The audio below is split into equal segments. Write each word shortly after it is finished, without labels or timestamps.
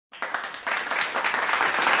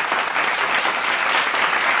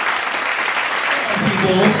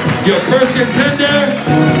Your first contender,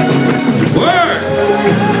 Work.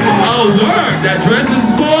 Oh, Work. That dress is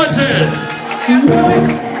gorgeous.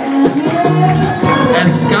 And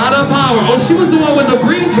Scotta Power. Oh, she was the one with the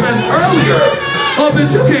green dress earlier. Oh,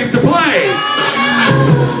 bitch, you came to play.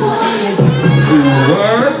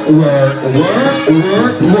 Work, work, work,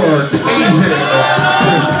 work, work. Asian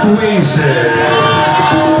persuasion.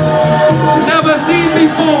 Never seen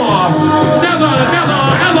before. Never, never,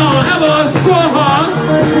 ever, ever. Squaw.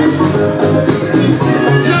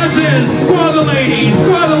 Judges, squaw the lady,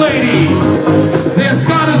 squaw the lady. Their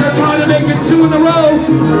Scottas are trying to make it 2 in a row.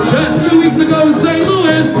 Just 2 weeks ago in St.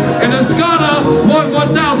 Louis, and the Scotta won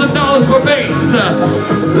 $1,000 for base.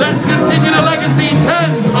 Let's continue the legacy.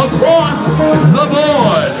 10s across the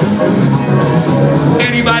board.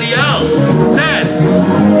 Anybody else? 10,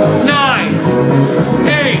 9,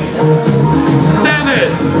 8,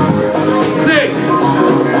 7, 6,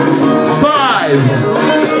 5,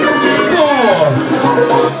 4,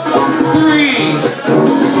 3.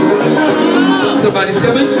 Somebody's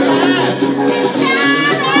coming?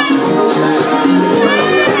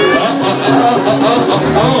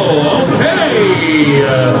 Oh, okay.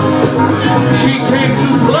 She came to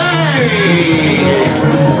play.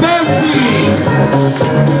 Betsy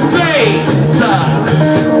Bates,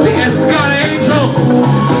 the Escada Angel.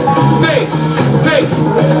 Bates, Bates,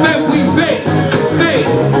 Betsy Bates,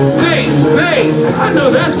 Bates, Bates, Bates. I know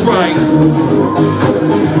that's right.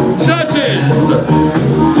 Judges,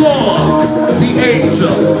 Squaw the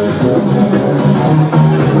Angel.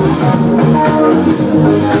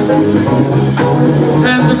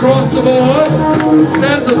 10s across the board.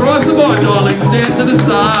 10s across the board, darling. Stand to the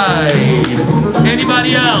side.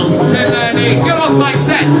 Anybody else? 10, 9, 8. Get off my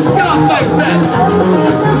set. Get off my set.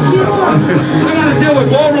 I gotta deal with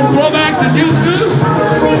ballroom throwbacks and YouTube.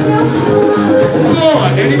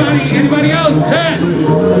 4. Anybody else? 10,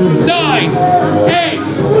 9, 8,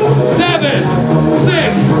 7,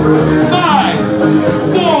 6, 5,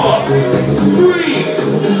 4, 3,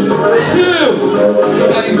 2.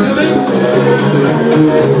 Somebody's coming?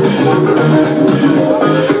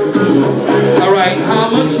 All right, how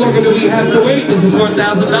much longer do we have to wait? This is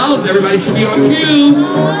 $1,000. Everybody should be on cue.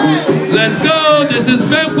 Let's go. This is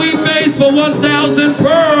Betsy Bates for 1,000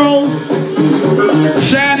 pearls.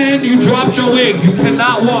 Shannon, you dropped your wig. You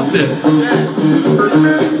cannot walk this.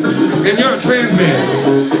 And you're a trans man.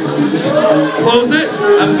 Close it.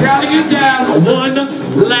 I'm counting it down one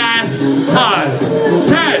last time.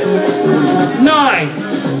 10, 9,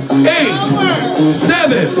 8,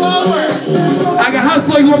 7. I got how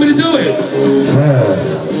slow you want me to do it? 10,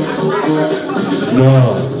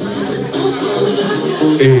 9,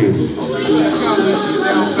 8,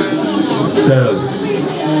 7,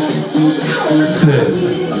 6,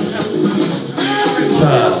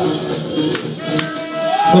 5,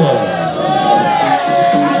 4,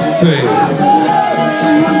 3, 2,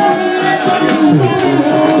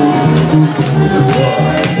 1.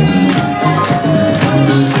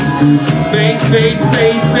 Face, face,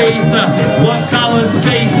 $1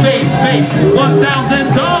 face,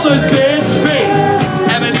 $1,000, bitch, face,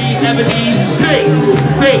 ebony,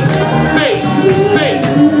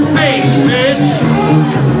 face, bitch.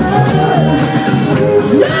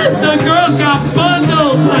 Yes, the girls got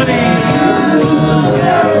bundles, honey.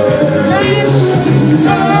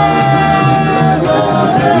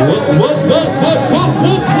 Whoop.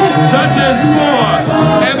 Judges for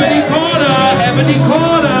Ebony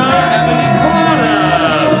Corner.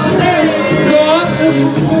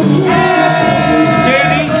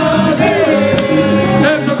 Danny.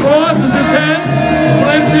 10s across, is it 10?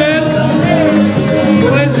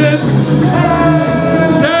 Clinton.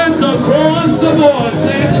 10s across the board,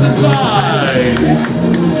 stand to the side.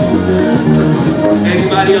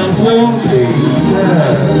 Anybody else walking?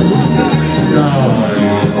 9,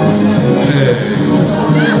 8,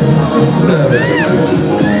 7,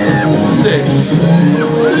 6.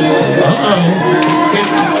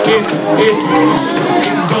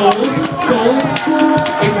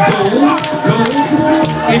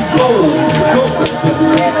 It's gold.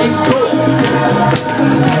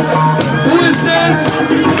 Who is this?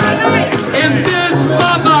 Is this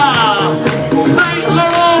Mama Saint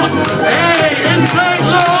Laurent? Hey, it's Saint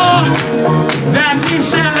Laurent. That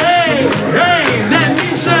Michelle. Hey, that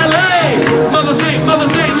Michelle. Mother Saint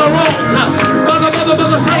Laurent. Mother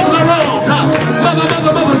Saint Laurent.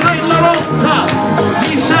 Mother Saint Laurent.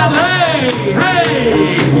 Michelle. Hey.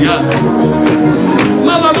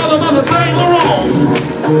 Mother Saint Laurent.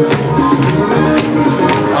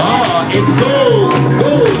 It's gold.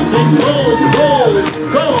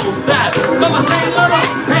 That Mother Saint Laurent.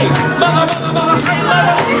 Hey, Mother Saint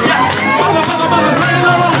Laurent. Yes, Mother Saint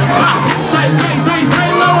Laurent.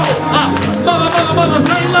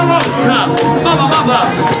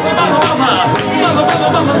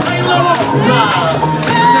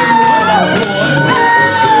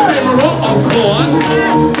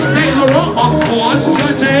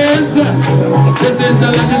 is the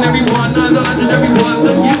legendary one,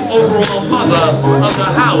 the new overall mother of the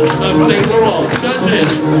house of St. Laurent. Judges,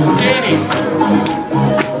 Danny.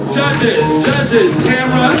 Judges,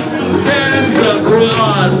 camera, hands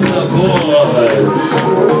across the board.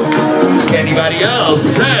 Anybody else?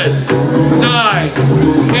 10, 9,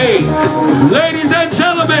 8. Ladies and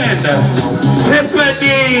gentlemen,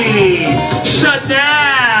 Tiffany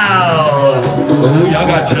Chanel. Oh, y'all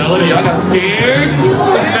got jealous, y'all got scared.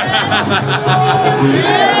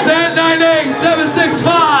 10, 9, 8, 7, 6,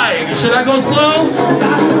 5. Should I go slow?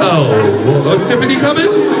 Oh, is Tiffany coming?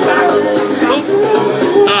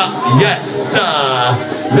 Yes,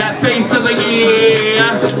 that face of the year,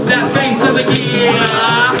 that face of the year,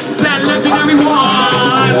 that legendary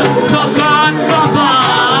one, the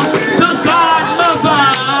godmother,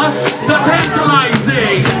 the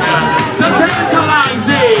tantalizing,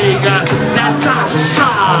 that's Sasha,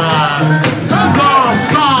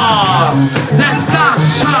 that's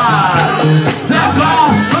Sasha,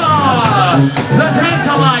 the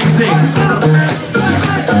tantalizing.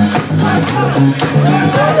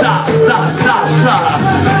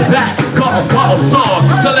 That song.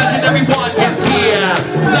 The legendary one is here.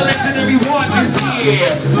 The legendary one is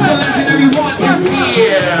here. The legendary one is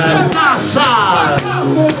here. Sasha.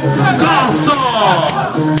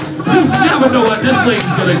 You never know what this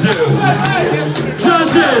lady's gonna do.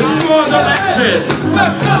 Judges for the legend.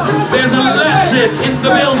 There's a legend in the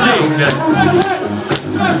building.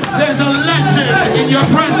 There's a legend in your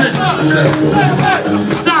presence.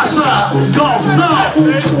 Sasha Galso.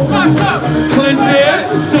 Clinton,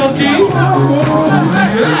 Silky.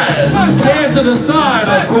 Yes. Hands to the side,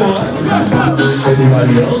 of course.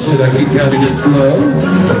 Anybody else? Should I keep counting it slow?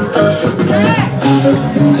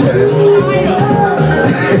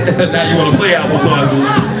 10. Now you want to play applesauce.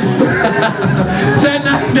 10,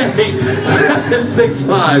 9, 8, 7, 6,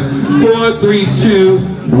 5, 4, 3, 2,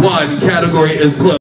 1. Category is closed.